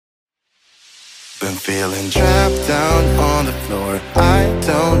Been feeling trapped down on the floor. I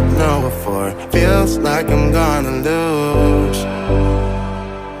don't know what for. Feels like I'm gonna lose.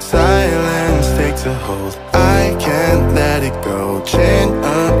 Silence takes a hold. I can't let it go. Chain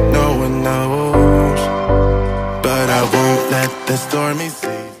up, no one knows. But I won't let the stormy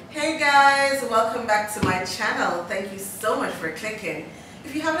seas. Hey guys, welcome back to my channel. Thank you so much for clicking.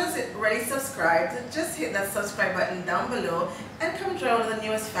 If you haven't already subscribed, just hit that subscribe button down below and come join one of the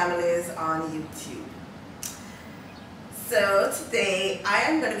newest families on YouTube. So today I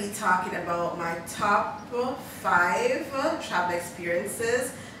am going to be talking about my top 5 travel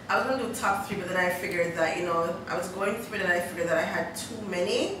experiences. I was going to do top 3, but then I figured that, I was going through it and I figured that I had too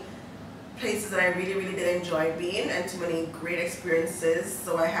many places that I really did enjoy being and too many great experiences,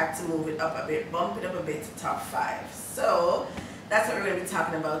 so I had to move it up a bit, bump it up a bit to top 5. So that's what we're going to be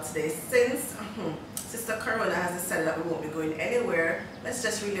talking about today. Since Sister Corona has decided that we won't be going anywhere, let's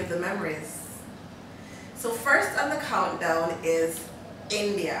just relive the memories. So first on the countdown is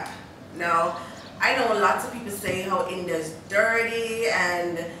India. Now, I know lots of people say how India is dirty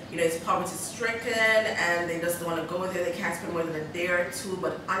and it's poverty stricken and they just don't want to go there, they can't spend more than a day or two,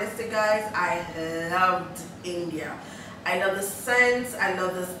 but honestly guys, I loved India. I love the scents, I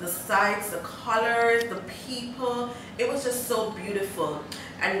love the sights, the colors, the people. It was just so beautiful.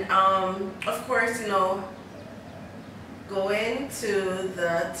 And of course, going to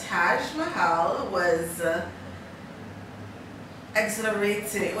the Taj Mahal was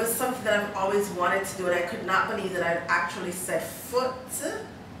exhilarating. It was something that I've always wanted to do, and I could not believe that I'd actually set foot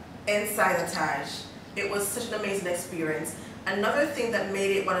inside the Taj. It was such an amazing experience. Another thing that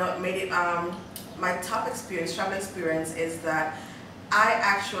made it my top experience, travel experience, is that I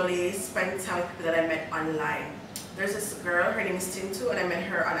actually spent time with people that I met online. There's this girl, her name is Tintu, and I met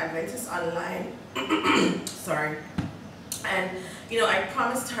her on Adventist Online. Sorry. And I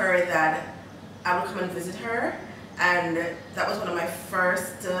promised her that I would come and visit her, and that was one of my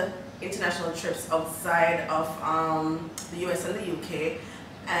first international trips outside of the US and the UK.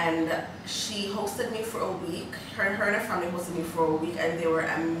 And she hosted me for a week. Her and her family hosted me for a week, and they were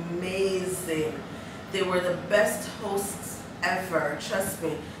amazing. They were the best hosts ever, trust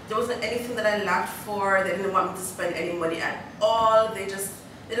me. There wasn't anything that I lacked for. They didn't want me to spend any money at all. They just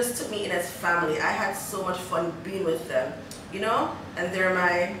took me in as family. I had so much fun being with them, and they're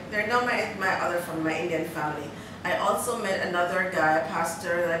now my other family, my Indian family. I also met another guy, a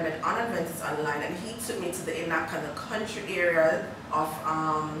pastor that I met on Adventist Online, and he took me to the Inaka, the country area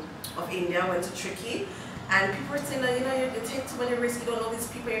of India. Went to Tricky, and people were saying that you take too many risks, you don't know these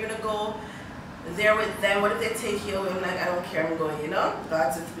people, you're gonna go there with them, what if they take you away? I'm like, I don't care, I'm going,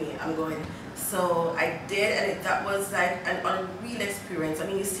 God's with me, I'm going. So I did, and that was like an unreal experience. I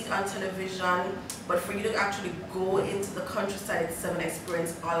mean, you see it on television, but for you to actually go into the countryside itself and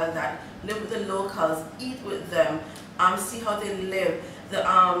experience all of that, live with the locals, eat with them, see how they live.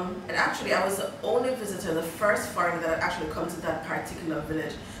 And actually I was the only visitor, the first foreigner that had actually come to that particular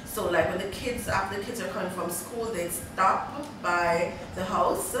village. So like when after the kids are coming from school, they'd stop by the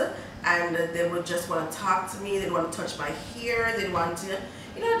house and they would just want to talk to me, they'd want to touch my hair, they'd want to,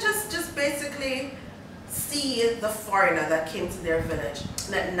 just basically see the foreigner that came to their village.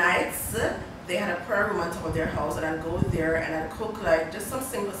 And at nights, they had a prayer room on top of their house, and I'd go there and I'd cook like just some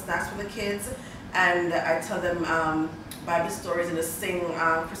simple snacks for the kids, and I'd tell them Bible stories and just sing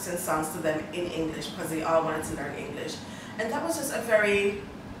Christian songs to them in English because they all wanted to learn English. And that was just a very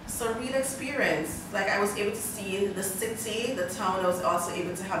surreal experience. Like, I was able to see the city, the town. I was also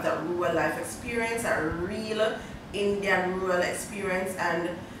able to have that rural life experience, that real Indian rural experience, and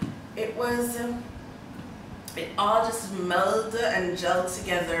it all just melded and gelled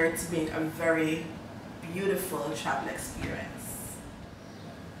together to make a very beautiful travel experience.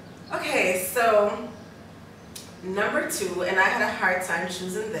 Okay, so number 2, and I had a hard time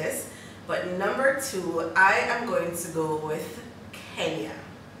choosing this, but number 2, I am going to go with Kenya.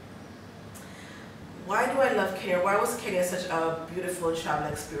 Why do I love Kenya? Why was Kenya such a beautiful travel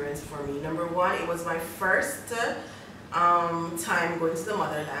experience for me? Number 1, it was my first time going to the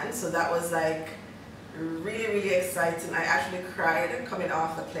motherland, so that was like really exciting. I actually cried coming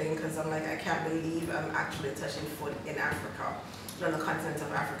off the plane because I'm like, I can't believe I'm actually touching foot in Africa, on the continent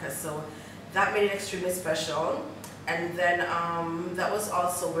of Africa. So that made it extremely special. And then that was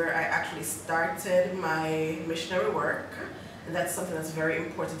also where I actually started my missionary work. And that's something that's very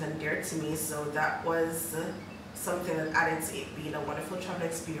important and dear to me, so that was something that added to it being a wonderful travel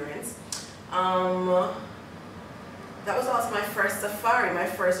experience. That was also my first safari, my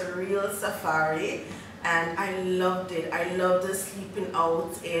first real safari, and I loved it. I loved sleeping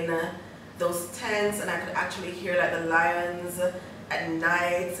out in those tents, and I could actually hear like the lions at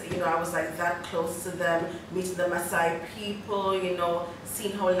night. You know, I was like that close to them, meeting the Maasai people, you know,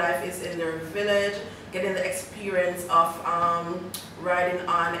 seeing how life is in their village, getting the experience of riding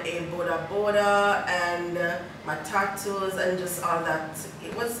on a boda boda and matatus and just all that.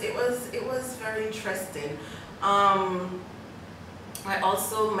 It was very interesting. I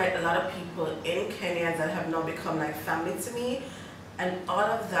also met a lot of people in Kenya that have now become like family to me, and all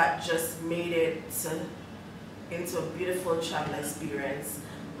of that just made it into a beautiful travel experience.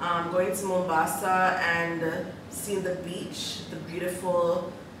 Going to Mombasa and seeing the beach, the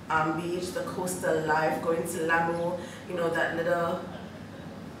beautiful beach, the coastal life, going to Lamu, you know, that little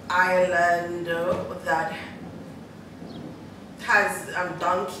island that has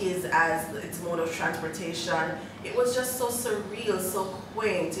donkeys as its mode of transportation. It was just so surreal, so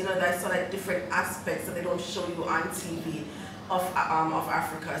quaint, you know, that I saw like different aspects that they don't show you on TV of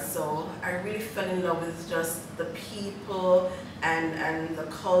Africa. So I really fell in love with just the people and the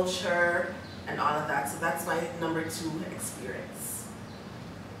culture and all of that. So that's my number 2 experience.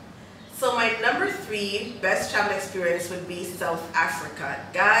 So my number 3 best travel experience would be South Africa.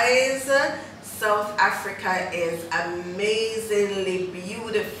 Guys, South Africa is amazingly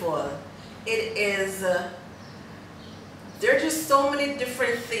beautiful. It is, there are just so many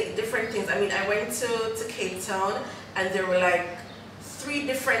different things. I mean, I went to Cape Town and there were like 3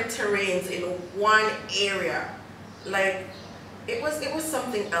 different terrains in one area. Like, it was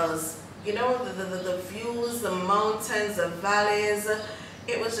something else. You know, the views, the mountains, the valleys,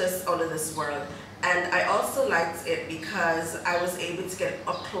 it was just out of this world. And I also liked it because I was able to get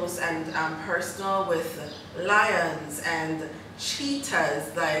up close and personal with lions and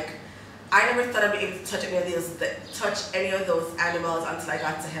cheetahs. Like, I never thought I'd be able to touch any of those animals until I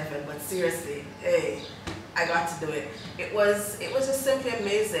got to heaven. But seriously, hey, I got to do it. It was just simply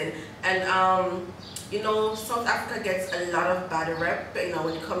amazing. And you know, South Africa gets a lot of bad rep, you know,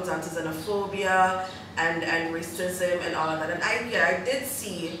 when it comes down to xenophobia and racism and all of that. And I did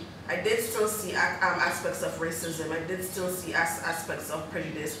still see aspects of racism. I did still see aspects of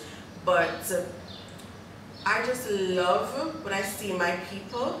prejudice, but I just love when I see my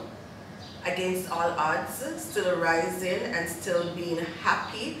people, against all odds, still rising and still being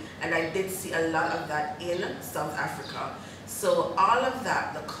happy, and I did see a lot of that in South Africa. So all of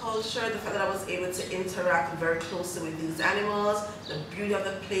that, the culture, the fact that I was able to interact very closely with these animals, the beauty of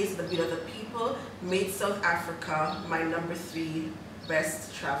the place, the beauty of the people, made South Africa my number 3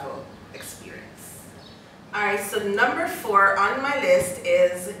 best travel experience. Alright, so number 4 on my list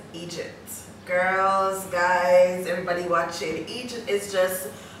is Egypt. Girls, guys, everybody watching, Egypt is just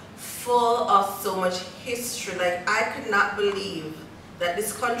full of so much history. Like, I could not believe that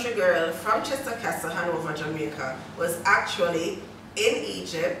this country girl from Chester Castle, Hanover, Jamaica, was actually in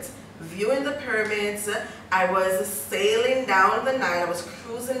Egypt, viewing the pyramids. I was sailing down the Nile, I was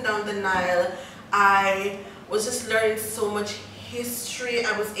cruising down the Nile. I was just learning so much history.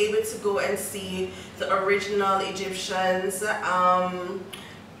 I was able to go and see the original Egyptians. It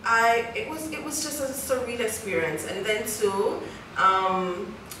was just a surreal experience. And then too,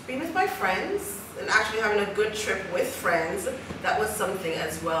 being with my friends and actually having a good trip with friends, that was something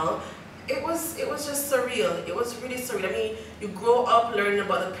as well. It was just surreal. It was really surreal. I mean, you grow up learning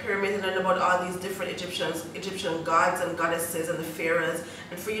about the pyramids and learning about all these different Egyptian gods and goddesses and the pharaohs,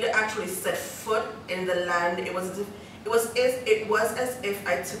 and for you to actually set foot in the land, it was as if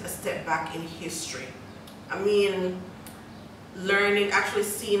I took a step back in history. I mean, actually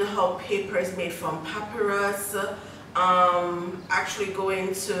seeing how paper is made from papyrus, actually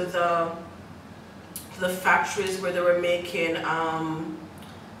going to the factories where they were making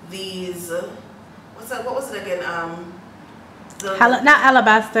these, what was it again? Not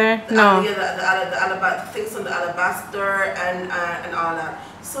alabaster, no. Yeah, the alabaster, things from the alabaster and all that.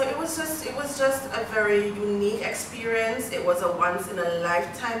 So it was just a very unique experience. It was a once in a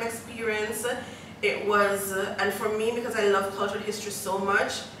lifetime experience. It was, and for me, because I love cultural history so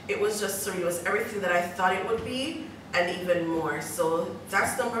much, it was just surreal. It was everything that I thought it would be and even more. So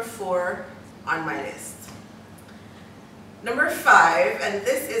that's number 4 on my list. Number 5, and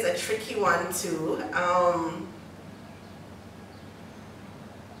this is a tricky one too.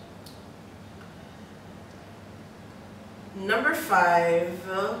 Number 5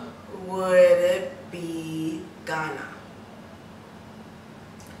 would be Ghana.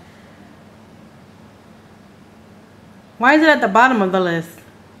 Why is it at the bottom of the list?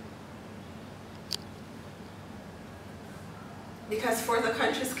 Because 4 other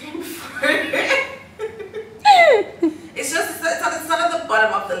countries came before. It's not at the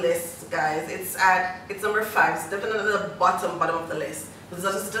bottom of the list, guys. It's number 5. It's definitely at the bottom of the list. It's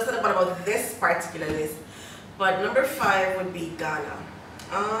just at the bottom of this particular list. But number 5 would be Ghana.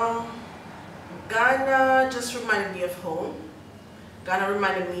 Ghana just reminded me of home. Ghana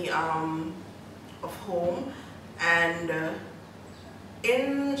reminded me of home, and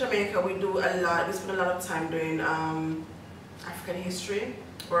in Jamaica we spend a lot of time doing African history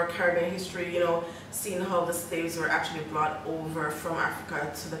or Caribbean history, you know, seeing how the slaves were actually brought over from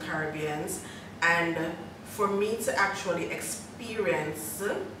Africa to the Caribbeans. And for me to actually experience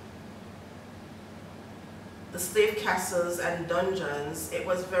the slave castles and dungeons, it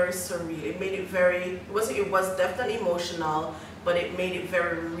was very surreal. It made it very, it was definitely emotional, but it made it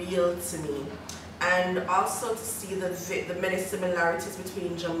very real to me. And also to see the many similarities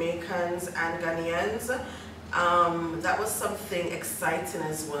between Jamaicans and Ghanaians, that was something exciting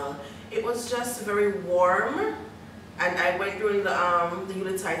as well. It was just very warm, and I went during the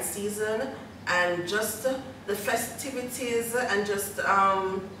Yuletide season, and just the festivities and just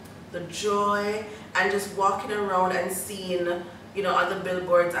the joy, and just walking around and seeing, you know, on the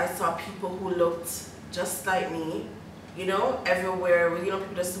billboards I saw people who looked just like me, you know, everywhere, you know,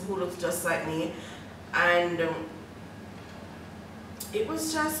 people who looked just like me. And it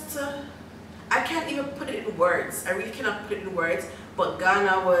was just, I can't even put it in words. I really cannot put it in words, but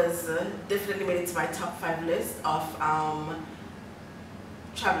Ghana was definitely made it to my top 5 list of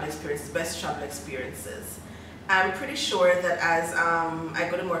travel experiences, best travel experiences. I'm pretty sure that as I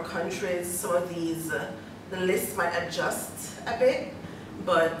go to more countries, some of these, the list might adjust a bit,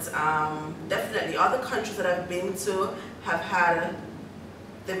 but definitely all the countries that I've been to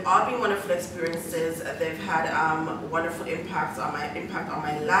they've all been wonderful experiences. They've had wonderful impact on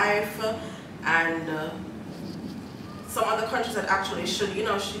my life, and some other countries that actually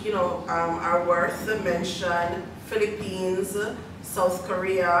are worth mention: Philippines, South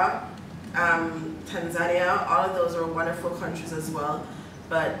Korea, Tanzania. All of those are wonderful countries as well.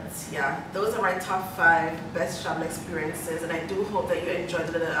 But yeah, those are my top 5 best travel experiences, and I do hope that you enjoyed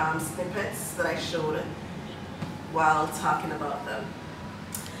the little snippets that I showed while talking about them.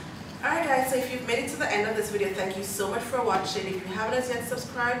 Alright guys, so if you've made it to the end of this video, thank you so much for watching. If you haven't as yet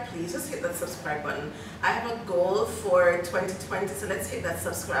subscribed, please just hit that subscribe button. I have a goal for 2020, so let's hit that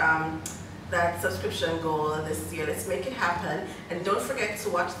subscription goal this year. Let's make it happen, and don't forget to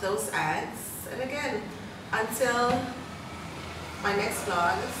watch those ads. And again, until my next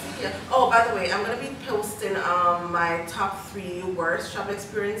vlog, see ya. Oh, by the way, I'm going to be posting my top 3 worst travel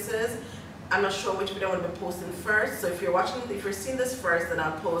experiences. I'm not sure which video I'm going to be posting first, so if you're seeing this first, then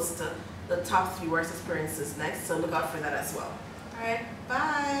I'll post the top 3 worst experiences next, so look out for that as well. Alright,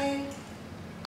 bye!